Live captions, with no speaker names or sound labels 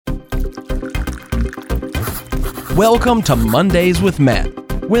Welcome to Mondays with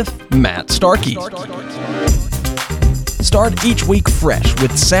Matt Starkey. Start each week fresh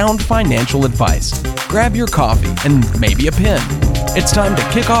with sound financial advice. Grab your coffee and maybe a pen. It's time to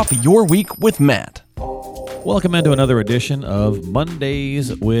kick off your week with Matt. Welcome into another edition of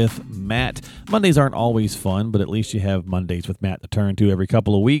Mondays with Matt. Mondays aren't always fun, but at least you have Mondays with Matt to turn to every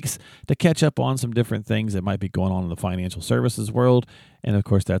couple of weeks to catch up on some different things that might be going on in the financial services world. And of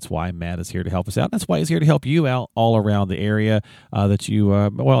course, that's why Matt is here to help us out. That's why he's here to help you out all around the area that you,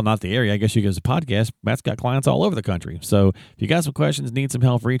 well, not the area, I guess you guys a podcast. Matt's got clients all over the country. So if you got some questions, need some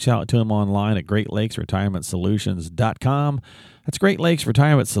help, reach out to him online at GreatLakesRetirementSolutions.com. That's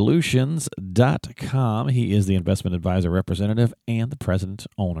GreatLakesRetirementSolutions.com. He is the investment advisor representative and the president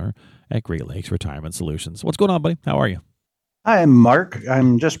owner at Great Lakes Retirement Solutions. What's going on, buddy? How are you? Hi, I'm Mark.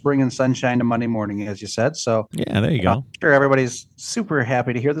 I'm just bringing sunshine to Monday morning, as you said. So yeah, there you go. I'm sure everybody's super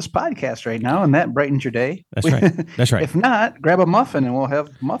happy to hear this podcast right now, and that brightens your day. That's right. That's right. If not, grab a muffin, and we'll have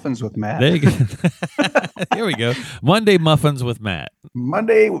muffins with Matt. There you go. Here we go. Monday muffins with Matt.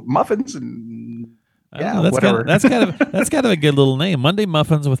 Monday muffins and whatever. That's kind of a good little name. Monday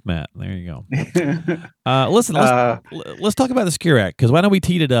muffins with Matt. There you go. Listen, let's talk about the Secure Act, because why don't we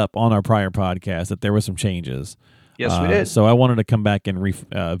teed it up on our prior podcast that there were some changes. Yes, we did. So I wanted to come back and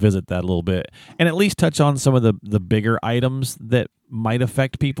visit that a little bit and at least touch on some of the bigger items that might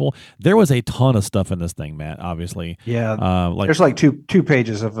affect people. There was a ton of stuff in this thing, Matt, obviously. Yeah. There's like two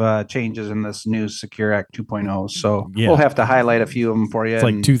pages of changes in this new Secure Act 2.0. So we'll have to highlight a few of them for you. It's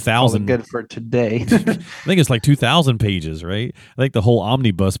like 2,000. Good for today. I think it's like 2,000 pages, right? I think the whole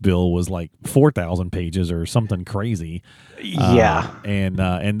omnibus bill was like 4,000 pages or something crazy. Yeah.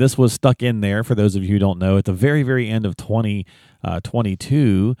 And this was stuck in there, for those of you who don't know, at the very, very end of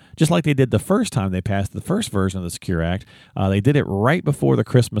 2022, just like they did the first time they passed the first version of the Secure Act. They did it right before the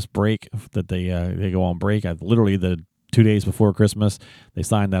Christmas break that they go on break. Literally the 2 days before Christmas, they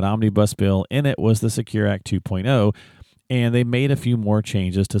signed that omnibus bill, and it was the Secure Act 2.0. And they made a few more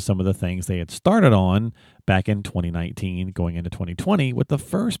changes to some of the things they had started on back in 2019, going into 2020 with the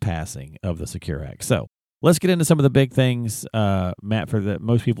first passing of the Secure Act. So let's get into some of the big things, Matt, for that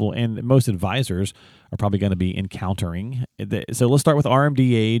most people and most advisors are probably going to be encountering. So let's start with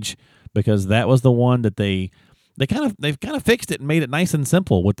RMD age, because that was the one that they've kind of fixed it and made it nice and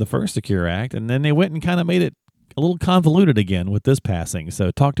simple with the first Secure Act, and then they went and kind of made it a little convoluted again with this passing.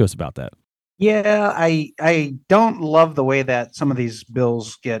 So talk to us about that. Yeah, I don't love the way that some of these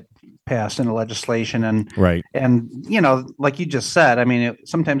bills get passed into legislation, and right. And like you just said, I mean,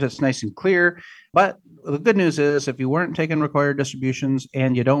 sometimes it's nice and clear, but the good news is if you weren't taking required distributions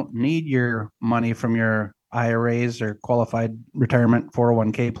and you don't need your money from your IRAs or qualified retirement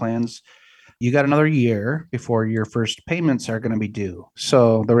 401k plans, you got another year before your first payments are going to be due.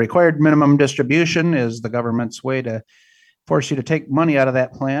 So the required minimum distribution is the government's way to force you to take money out of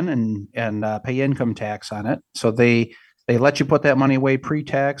that plan and pay income tax on it. So they let you put that money away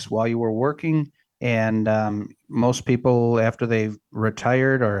pre-tax while you were working. And most people, after they've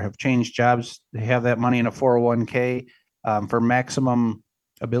retired or have changed jobs, they have that money in a 401k for maximum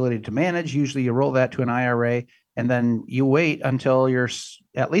ability to manage. Usually you roll that to an IRA, and then you wait until you're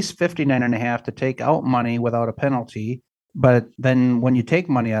at least 59 and a half to take out money without a penalty. But then when you take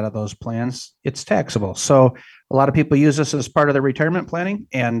money out of those plans, it's taxable. So a lot of people use this as part of their retirement planning.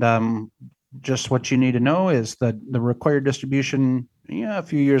 And just what you need to know is that the required distribution, a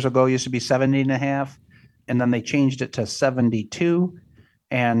few years ago used to be 70 and a half, and then they changed it to 72.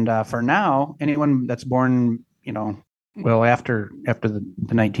 And for now, anyone that's born, after the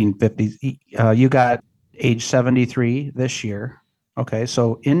 1950s, you got age 73 this year. Okay,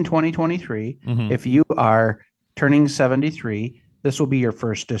 so in 2023, if you are turning 73, this will be your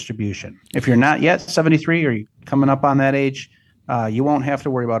first distribution. If you're not yet 73 or you're coming up on that age, you won't have to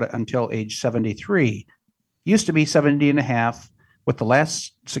worry about it until age 73. Used to be 70 and a half. With the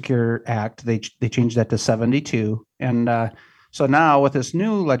last Secure Act, they changed that to 72. And so now with this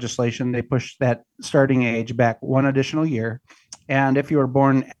new legislation, they pushed that starting age back one additional year. And if you were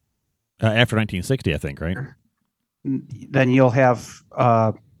born after 1960, I think, right? Then you'll have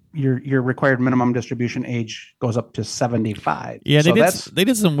your required minimum distribution age goes up to 75. Yeah, they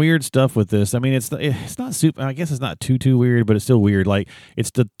did some weird stuff with this. I mean, it's not super. I guess it's not too weird, but it's still weird. Like it's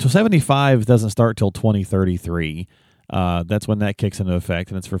the 75 doesn't start till 2033. That's when that kicks into effect,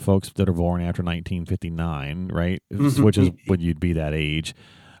 and it's for folks that are born after 1959, right? Which is when you'd be that age.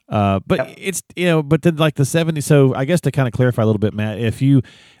 But it's but then like the 70. So I guess to kind of clarify a little bit, Matt, if you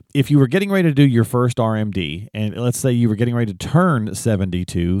if you were getting ready to do your first RMD, and let's say you were getting ready to turn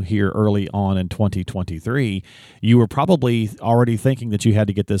 72 here early on in 2023, you were probably already thinking that you had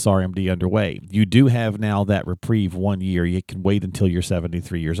to get this RMD underway. You do have now that reprieve 1 year. You can wait until you're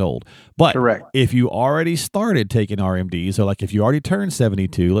 73 years old. But Correct. if you already started taking RMD, so like if you already turned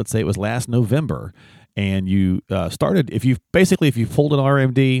 72, let's say it was last November, and you started, if you pulled an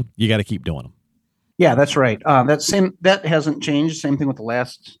RMD, you got to keep doing them. Yeah, that's right. That hasn't changed. Same thing with the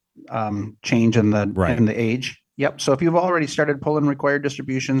last change in the age. Yep. So if you've already started pulling required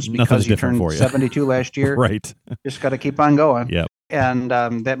distributions because you turned 72 last year, right? Just got to keep on going. Yep. And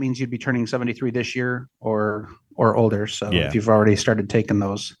that means you'd be turning 73 this year or older. So if you've already started taking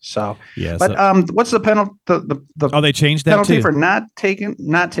those. So what's the penalty? They changed that penalty too for not taking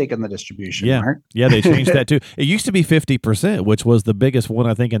the distribution. Yeah, Mark? Yeah, they changed that too. It used to be 50%, which was the biggest one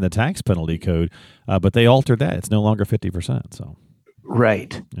I think in the tax penalty code, but they altered that. It's no longer 50%. So.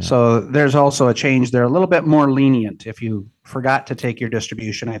 Right. Yeah. So there's also a change. They're a little bit more lenient if you forgot to take your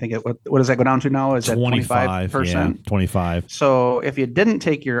distribution. I think what does that go down to now? Is that 25%? Yeah, 25. So if you didn't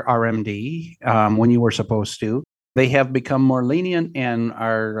take your RMD when you were supposed to, they have become more lenient and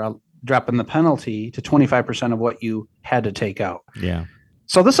are dropping the penalty to 25% of what you had to take out. Yeah.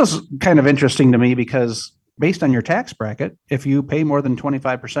 So this is kind of interesting to me because based on your tax bracket, if you pay more than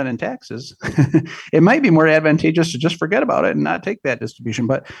 25% in taxes, it might be more advantageous to just forget about it and not take that distribution.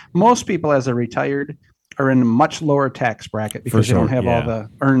 But most people, as they're retired, are in a much lower tax bracket because they don't have all the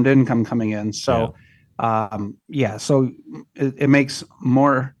earned income coming in. So, so it makes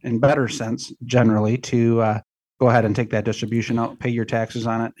more and better sense generally to go ahead and take that distribution out, pay your taxes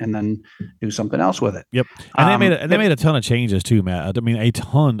on it, and then do something else with it. Yep. And they made a ton of changes too, Matt. I mean, a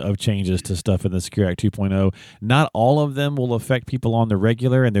ton of changes to stuff in the Secure Act 2.0. Not all of them will affect people on the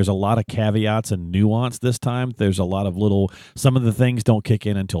regular, and there's a lot of caveats and nuance this time. There's a lot of some of the things don't kick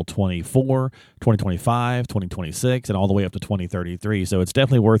in until 2025, 2026, and all the way up to 2033. So it's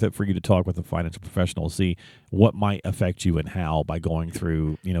definitely worth it for you to talk with a financial professional to see what might affect you and how by going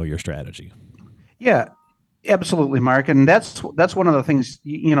through, your strategy. Yeah. Absolutely, Mark, and that's one of the things.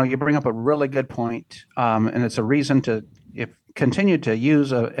 You bring up a really good point, and it's a reason to continue to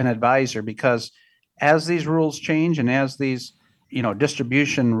use an advisor because as these rules change and as these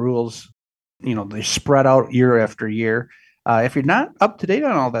distribution rules they spread out year after year. If you're not up to date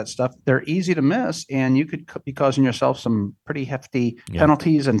on all that stuff, they're easy to miss, and you could be causing yourself some pretty hefty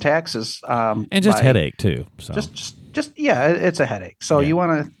penalties and taxes, and just headache too. So it's a headache. So you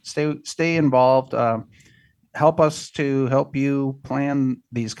want to stay involved. Help us to help you plan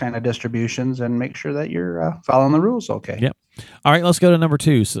these kind of distributions and make sure that you're following the rules. Okay. Yep. All right, let's go to number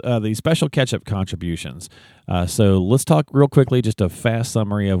 2, the special catch-up contributions. So let's talk real quickly, just a fast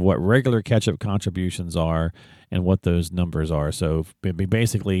summary of what regular catch-up contributions are and what those numbers are. So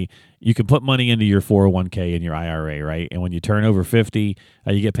basically, you can put money into your 401k and your IRA, right? And when you turn over 50,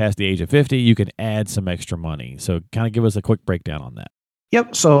 you get past the age of 50, you can add some extra money. So kind of give us a quick breakdown on that.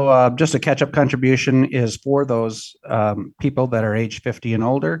 Yep. So just a catch-up contribution is for those people that are age 50 and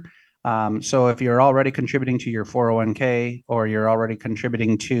older. So if you're already contributing to your 401k or you're already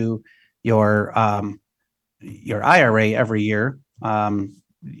contributing to your IRA every year,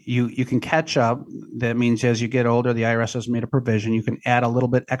 you can catch up. That means as you get older, the IRS has made a provision. You can add a little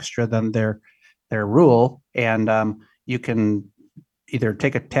bit extra than their rule, and you can either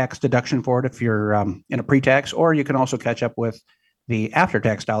take a tax deduction for it if you're in a pre-tax, or you can also catch up with the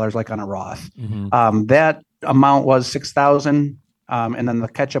after-tax dollars like on a Roth. Mm-hmm. That amount was $6,000, and then the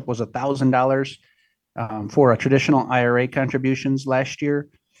catch-up was $1,000 for a traditional IRA contributions last year,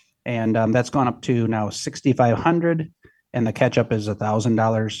 and that's gone up to now $6,500, and the catch-up is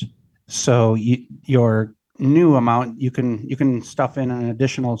 $1,000. So your new amount, you can stuff in an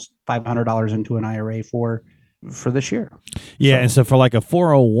additional $500 into an IRA for this year. Yeah, and so for like a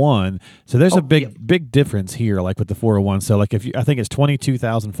 401, so there's a big difference here, like with the 401. So like I think it's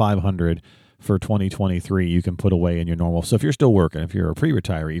 $22,500 for 2023, you can put away in your normal. So if you're still working, if you're a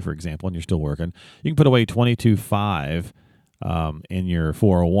pre-retiree, for example, and you're still working, you can put away $22,500 in your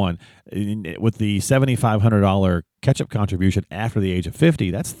 401. With the $7,500 catch-up contribution after the age of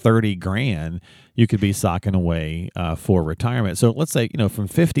 50, that's $30,000 you could be socking away for retirement. So let's say from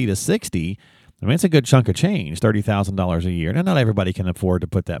 50 to 60. I mean, it's a good chunk of change, $30,000 a year. Now, not everybody can afford to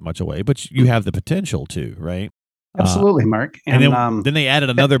put that much away, but you have the potential to, right? Absolutely, Mark. And then they added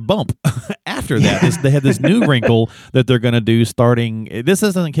another bump after that. They had this new wrinkle that they're going to do starting. This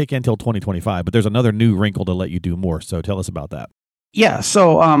doesn't kick in until 2025, but there's another new wrinkle to let you do more. So tell us about that. Yeah.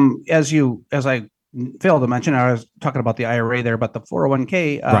 So as I failed to mention, I was talking about the IRA there, but the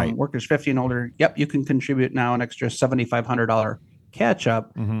 401k, right. Workers 50 and older, you can contribute now an extra $7,500 catch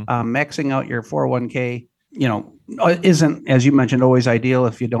up. Mhm. Maxing out your 401k, isn't, as you mentioned, always ideal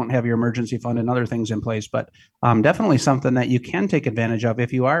if you don't have your emergency fund and other things in place, but definitely something that you can take advantage of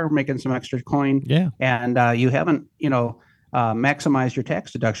if you are making some extra coin Yeah. and you haven't, maximized your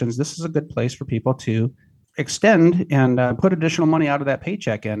tax deductions. This is a good place for people to extend and put additional money out of that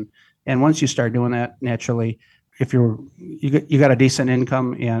paycheck in. And once you start doing that, naturally, if you got a decent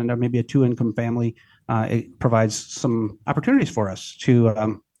income and maybe a 2-income family, it provides some opportunities for us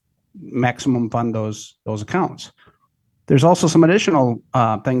to maximum fund those accounts. There's also some additional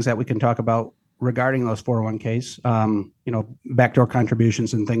things that we can talk about regarding those 401ks, backdoor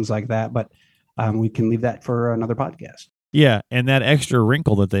contributions and things like that. But we can leave that for another podcast. Yeah, and that extra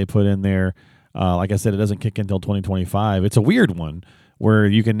wrinkle that they put in there, like I said, it doesn't kick in until 2025. It's a weird one where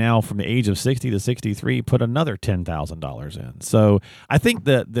you can now, from the age of 60 to 63, put another $10,000 in. So I think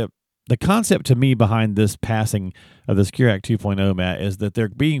that the concept to me behind this passing of the Secure Act 2.0, Matt, is that they're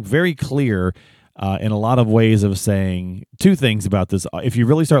being very clear in a lot of ways of saying two things about this. If you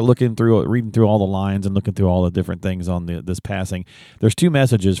really start looking through it, reading through all the lines and looking through all the different things on this passing, there's two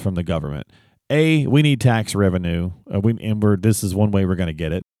messages from the government. A, we need tax revenue, this is one way we're going to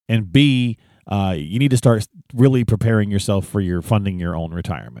get it. And B, you need to start really preparing yourself for your funding your own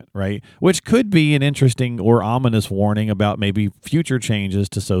retirement, right? Which could be an interesting or ominous warning about maybe future changes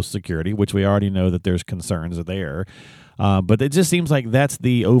to Social Security, which we already know that there's concerns there. But it just seems like that's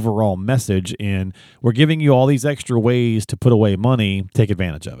the overall message in we're giving you all these extra ways to put away money, take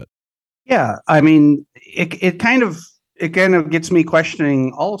advantage of it. Yeah, I mean, it kind of gets me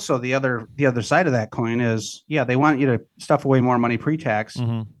questioning also the other side of that coin is, yeah, they want you to stuff away more money pre-tax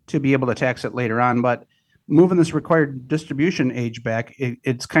to be able to tax it later on. But moving this required distribution age back,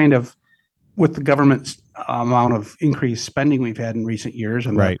 it's kind of with the government's amount of increased spending we've had in recent years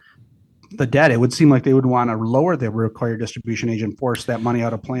and right. the debt, it would seem like they would want to lower the required distribution age and force that money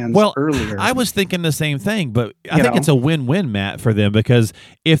out of plans earlier. I was thinking the same thing, but I think it's a win-win, Matt, for them, because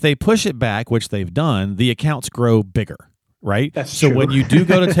if they push it back, which they've done, the accounts grow bigger. Right. That's so true. when you do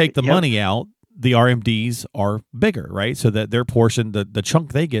go to take the money out, the RMDs are bigger, right? So that their portion, the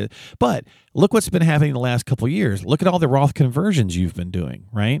chunk they get. But look what's been happening the last couple of years. Look at all the Roth conversions you've been doing,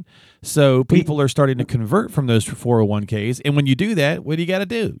 right? So people are starting to convert from those 401ks. And when you do that, what do?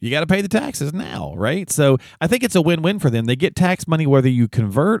 You got to pay the taxes now, right? So I think it's a win-win for them. They get tax money whether you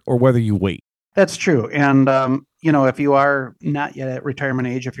convert or whether you wait. That's true. And, if you are not yet at retirement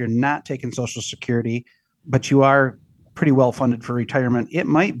age, if you're not taking Social Security, but you are pretty well funded for retirement, it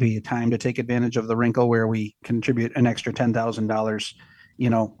might be a time to take advantage of the wrinkle where we contribute an extra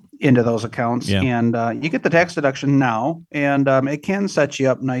 $10,000, into those accounts. Yeah. And you get the tax deduction now, and it can set you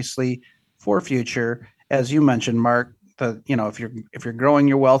up nicely for future. As you mentioned, Mark, if you're growing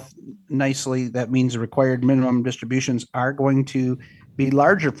your wealth nicely, that means the required minimum distributions are going to be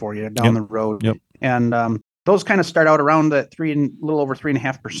larger for you down the road. Yep. And those kind of start out around that little over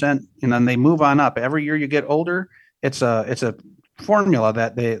 3.5%, and then they move on up. Every year you get older, it's a formula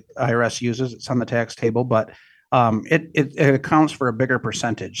that the IRS uses. It's on the tax table, but it accounts for a bigger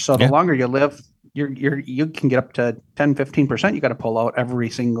percentage. So the longer you live, you can get up to 10-15%. You got to pull out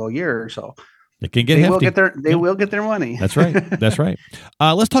every single year or so. It can get they hefty. Will get their money. That's right. That's right.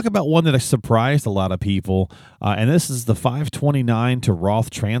 Let's talk about one that has surprised a lot of people, and this is the 529 to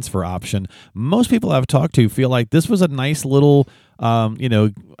Roth transfer option. Most people I've talked to feel like this was a nice little, I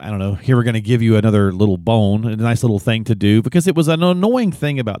don't know, here we're going to give you another little bone, a nice little thing to do, because it was an annoying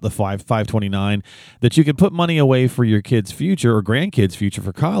thing about the 529 that you could put money away for your kid's future or grandkids' future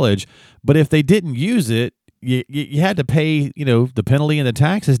for college, but if they didn't use it, you had to pay, the penalty and the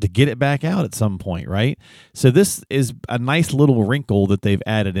taxes to get it back out at some point, right? So this is a nice little wrinkle that they've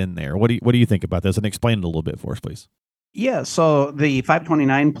added in there. What do you think about this? And explain it a little bit for us, please. Yeah. So the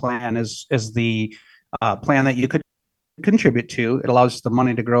 529 plan is the plan that you could contribute to. It allows the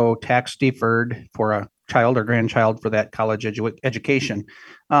money to grow tax deferred for a child or grandchild for that college education.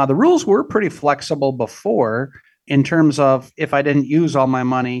 The rules were pretty flexible before in terms of if I didn't use all my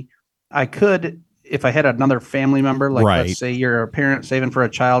money, I could. If I had another family member, like let's say you're a parent saving for a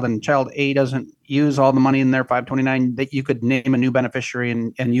child and child A doesn't use all the money in their 529, that you could name a new beneficiary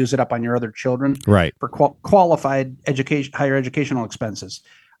and use it up on your other children for qualified higher educational expenses.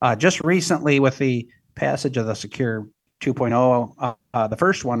 Just recently with the passage of the Secure 2.0, the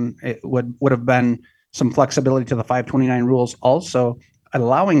first one, it would have been some flexibility to the 529 rules, also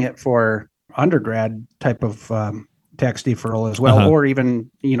allowing it for undergrad type of tax deferral as well, or even,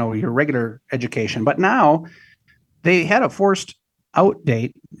 your regular education. But now they had a forced out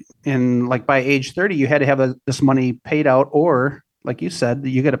date in by age 30, you had to have this money paid out or like you said,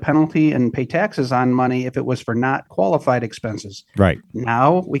 you get a penalty and pay taxes on money if it was for not qualified expenses. Right.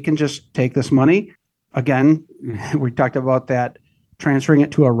 Now we can just take this money. Again, we talked about that, transferring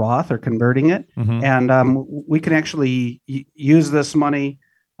it to a Roth or converting it. And we can actually use this money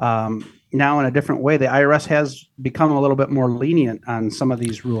now in a different way. The IRS has become a little bit more lenient on some of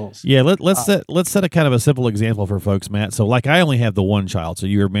these rules. Yeah, let's set a kind of a simple example for folks, Matt. So like I only have the one child. So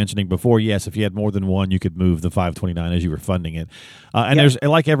you were mentioning before, yes, if you had more than one, you could move the 529 as you were funding it. And there's,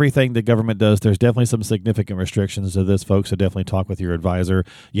 like everything the government does, there's definitely some significant restrictions to this, folks. So definitely talk with your advisor.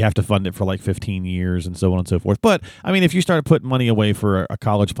 You have to fund it for like 15 years and so on and so forth. But I mean, if you started putting money away for a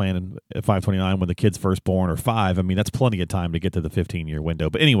college plan in 529 when the kid's first born or 5, I mean, that's plenty of time to get to the 15-year window.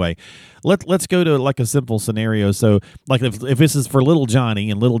 But anyway, let's go to like a simple scenario. So like if this is for little Johnny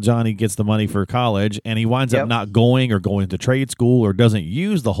and little Johnny gets the money for college and he winds up not going or going to trade school or doesn't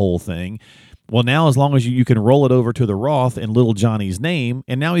use the whole thing, well, now as long as you can roll it over to the Roth in little Johnny's name,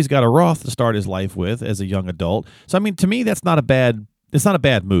 and now he's got a Roth to start his life with as a young adult. So I mean, to me, it's not a bad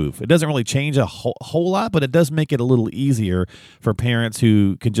move. It doesn't really change a whole lot, but it does make it a little easier for parents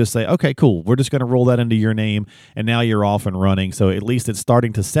who can just say, okay, cool, we're just going to roll that into your name, and now you're off and running. So at least it's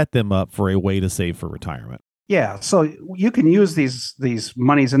starting to set them up for a way to save for retirement. Yeah, so you can use these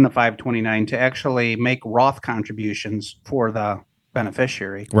monies in the 529 to actually make Roth contributions for the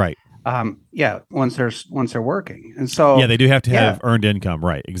beneficiary. Right. Once they're working. And so yeah, they do have to have earned income.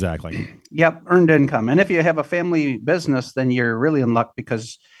 Right. Exactly. Yep. Earned income. And if you have a family business, then you're really in luck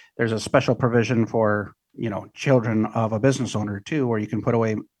because there's a special provision for, children of a business owner too, where you can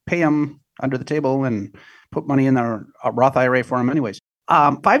pay them under the table and put money in a Roth IRA for them anyways.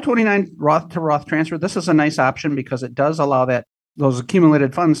 529 Roth to Roth transfer. This is a nice option because it does allow those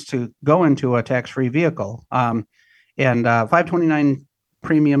accumulated funds to go into a tax-free vehicle. And 529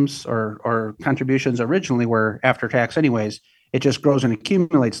 premiums or contributions originally were after tax anyways. It just grows and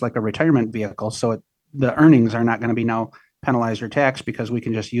accumulates like a retirement vehicle. So the earnings are not going to be now penalized or taxed because we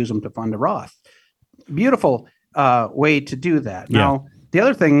can just use them to fund a Roth. Beautiful way to do that. Yeah. Now, the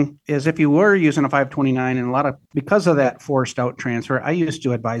other thing is if you were using a 529 and because of that forced out transfer, I used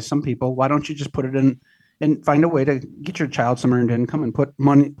to advise some people, why don't you just put it in and find a way to get your child some earned income and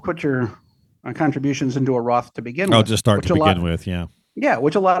put your contributions into a Roth to begin with. Oh, just start to begin with. Yeah. Yeah,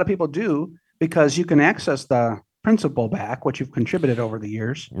 which a lot of people do because you can access the principal back, which you've contributed over the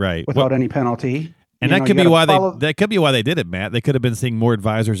years, right, without any penalty. And that could be why they did it, Matt. They could have been seeing more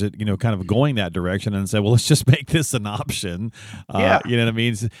advisors that, kind of going that direction and said, well, let's just make this an option. You know what I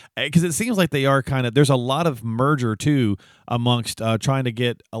mean? Because it seems like they are there's a lot of merger too amongst trying to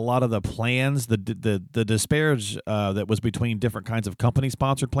get a lot of the plans, the disparage that was between different kinds of company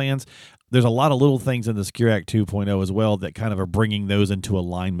sponsored plans. There's a lot of little things in the Secure Act 2.0 as well that kind of are bringing those into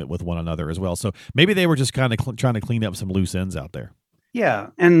alignment with one another as well. So maybe they were just kind of trying to clean up some loose ends out there. Yeah,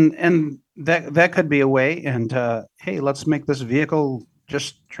 and that could be a way. And hey, let's make this vehicle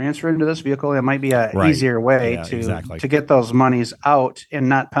just transfer into this vehicle. It might be a easier way to get those monies out and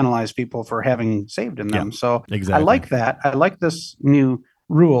not penalize people for having saved in them. So I like that. I like this new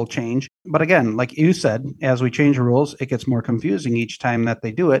rule change. But again, like you said, as we change rules, it gets more confusing each time that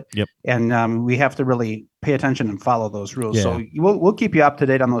they do it. Yep. And we have to really pay attention and follow those rules. Yeah. So we'll keep you up to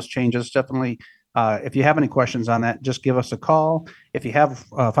date on those changes. Definitely. If you have any questions on that, just give us a call. If you have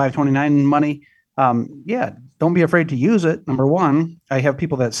 529 money, don't be afraid to use it. Number one, I have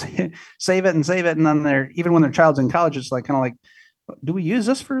people that save it, and then even when their child's in college, it's like kind of like, do we use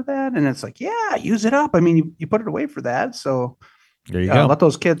this for that? And it's like, yeah, use it up. I mean, you put it away for that. So there you go. Let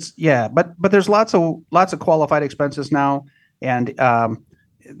those kids. Yeah, but there's lots of qualified expenses now, and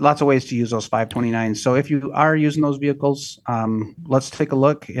lots of ways to use those 529s. So if you are using those vehicles, let's take a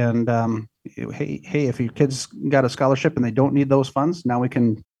look. And hey, if your kids got a scholarship and they don't need those funds, now we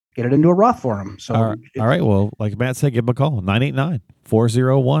can get it into a Roth for them. So all right. Well, like Matt said, give them a call,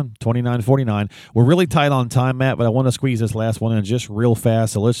 989-401-2949. We're really tight on time, Matt, but I want to squeeze this last one in just real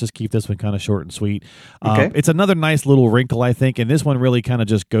fast. So let's just keep this one kind of short and sweet. Okay. It's another nice little wrinkle, I think. And this one really kind of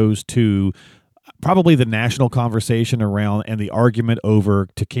just goes to probably the national conversation around and the argument over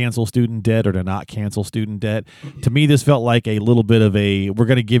to cancel student debt or to not cancel student debt. To me, this felt like a little bit of we're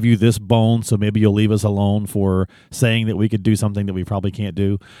going to give you this bone, so maybe you'll leave us alone for saying that we could do something that we probably can't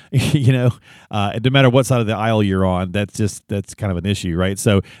do. No matter what side of the aisle you're on, that's kind of an issue, right?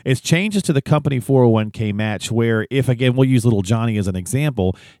 So it's changes to the company 401k match where if, again, we'll use little Johnny as an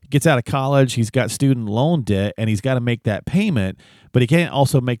example, gets out of college, he's got student loan debt, and he's got to make that payment. but he can't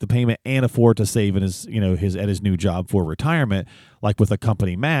also make the payment and afford to save in his at his new job for retirement. Like with a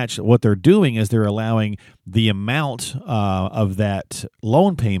company match, what they're doing is they're allowing the amount of that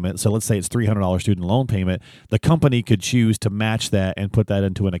loan payment. So let's say it's $300 student loan payment. The company could choose to match that and put that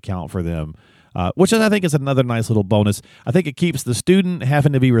into an account for them. Which I think is another nice little bonus. I think it keeps the student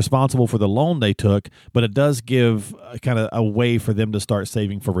having to be responsible for the loan they took, but it does give kind of a way for them to start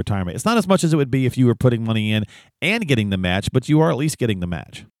saving for retirement. It's not as much as it would be if you were putting money in and getting the match, but you are at least getting the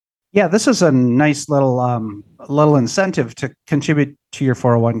match. Yeah, this is a nice little incentive to contribute to your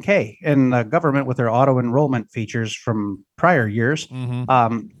 401k. And the government, with their auto enrollment features from prior years,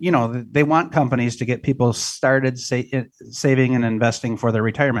 they want companies to get people started saving and investing for their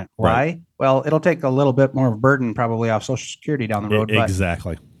retirement. Why? Right. Well, it'll take a little bit more burden probably off Social Security down the road.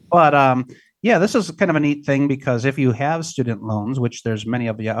 Exactly. But this is kind of a neat thing, because if you have student loans, which there's many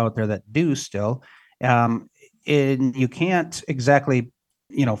of you out there that do still, and you can't exactly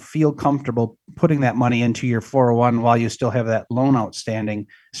feel comfortable putting that money into your 401 while you still have that loan outstanding,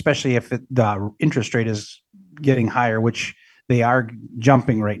 especially if the interest rate is getting higher, which they are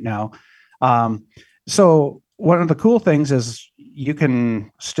jumping right now. So one of the cool things is you can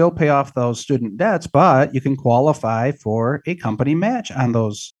still pay off those student debts, but you can qualify for a company match on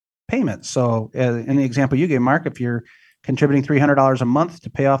those payments. So in the example you gave, Mark, if you're contributing $300 a month to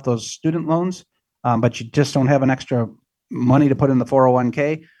pay off those student loans, but you just don't have an extra money to put in the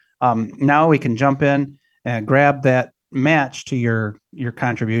 401k. Now we can jump in and grab that match to your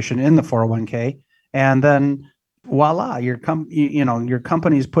contribution in the 401k, and then voila, your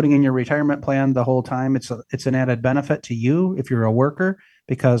company's putting in your retirement plan the whole time. It's an added benefit to you if you're a worker,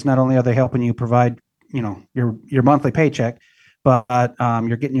 because not only are they helping you provide your monthly paycheck, but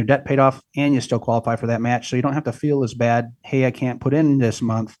you're getting your debt paid off and you still qualify for that match. So you don't have to feel as bad. Hey, I can't put in this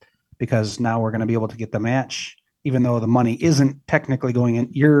month because now we're going to be able to get the match. Even though the money isn't technically going in,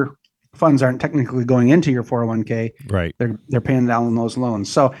 your funds aren't technically going into your 401k. Right. They're paying down those loans.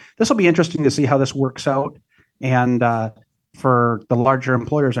 So this will be interesting to see how this works out. And for the larger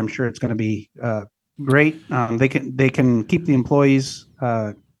employers, I'm sure it's going to be great. They can keep the employees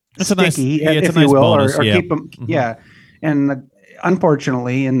sticky, if you will, bonus. Or keep them. Mm-hmm. Yeah. And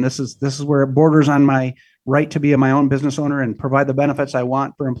unfortunately, and this is where it borders on my right to be my own business owner and provide the benefits I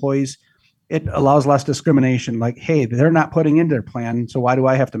want for employees, it allows less discrimination. Like, hey, they're not putting in their plan, so why do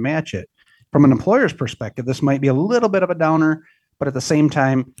I have to match it? From an employer's perspective, this might be a little bit of a downer, but at the same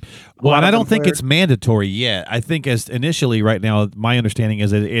time, well, and I don't think it's mandatory yet. I think as initially right now, my understanding is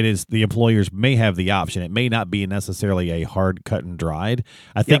that it is the employers may have the option. It may not be necessarily a hard cut and dried.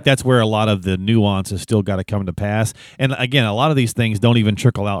 I think that's where a lot of the nuance has still got to come to pass. And again, a lot of these things don't even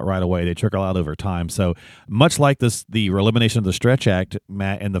trickle out right away. They trickle out over time. So much like the elimination of the Stretch Act,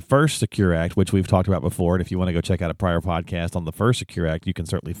 Matt, and the first Secure Act, which we've talked about before. And if you want to go check out a prior podcast on the first Secure Act, you can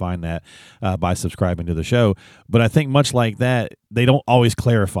certainly find that by subscribing to the show. But I think much like that, they don't always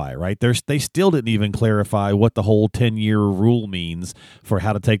clarify, right? They still didn't even clarify what the whole 10-year rule means for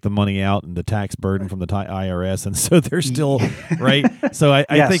how to take the money out and the tax burden from the IRS. And so they're still, right? So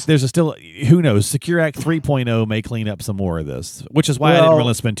I think there's still, who knows, Secure Act 3.0 may clean up some more of this, which is why I didn't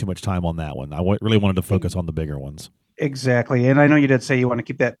really spend too much time on that one. I really wanted to focus on the bigger ones. Exactly. And I know you did say you want to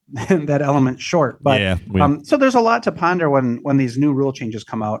keep that that element short, but so there's a lot to ponder when these new rule changes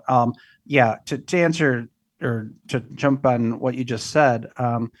come out. To answer or to jump on what you just said,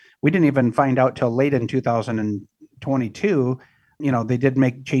 we didn't even find out till late in 2022. They did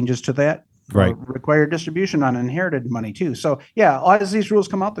make changes to that. Right. Required distribution on inherited money too. So as these rules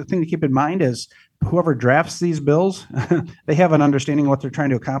come out, the thing to keep in mind is whoever drafts these bills, they have an understanding of what they're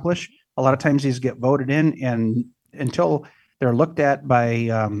trying to accomplish. A lot of times these get voted in, and until they're looked at by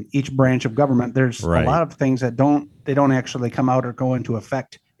each branch of government, there's a lot of things that don't actually come out or go into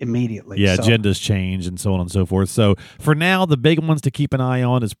effect immediately. Yeah, agendas change and so on and so forth. So for now, the big ones to keep an eye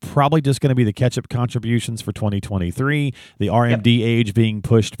on is probably just going to be the catch-up contributions for 2023, the RMD age being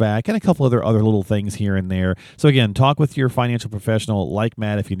pushed back, and a couple other little things here and there. So again, talk with your financial professional like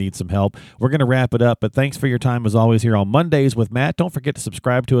Matt if you need some help. We're going to wrap it up, but thanks for your time as always here on Mondays with Matt. Don't forget to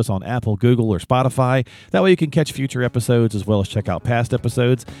subscribe to us on Apple, Google, or Spotify. That way you can catch future episodes as well as check out past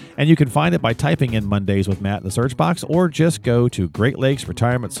episodes. And you can find it by typing in Mondays with Matt in the search box, or just go to Great Lakes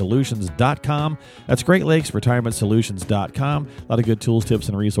Retirement Solutions.com. That's Great Lakes Retirement Solutions.com. A lot of good tools, tips,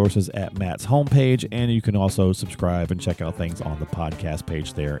 and resources at Matt's homepage, and you can also subscribe and check out things on the podcast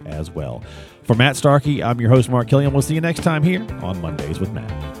page there as well. For Matt Starkey, I'm your host, Mark Killian. We'll see you next time here on Mondays with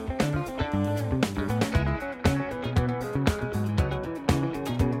Matt.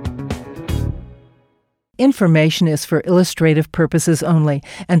 information is for illustrative purposes only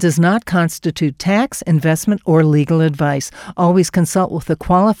and does not constitute tax, investment, or legal advice. Always consult with a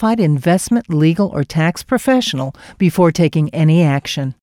qualified investment, legal, or tax professional before taking any action.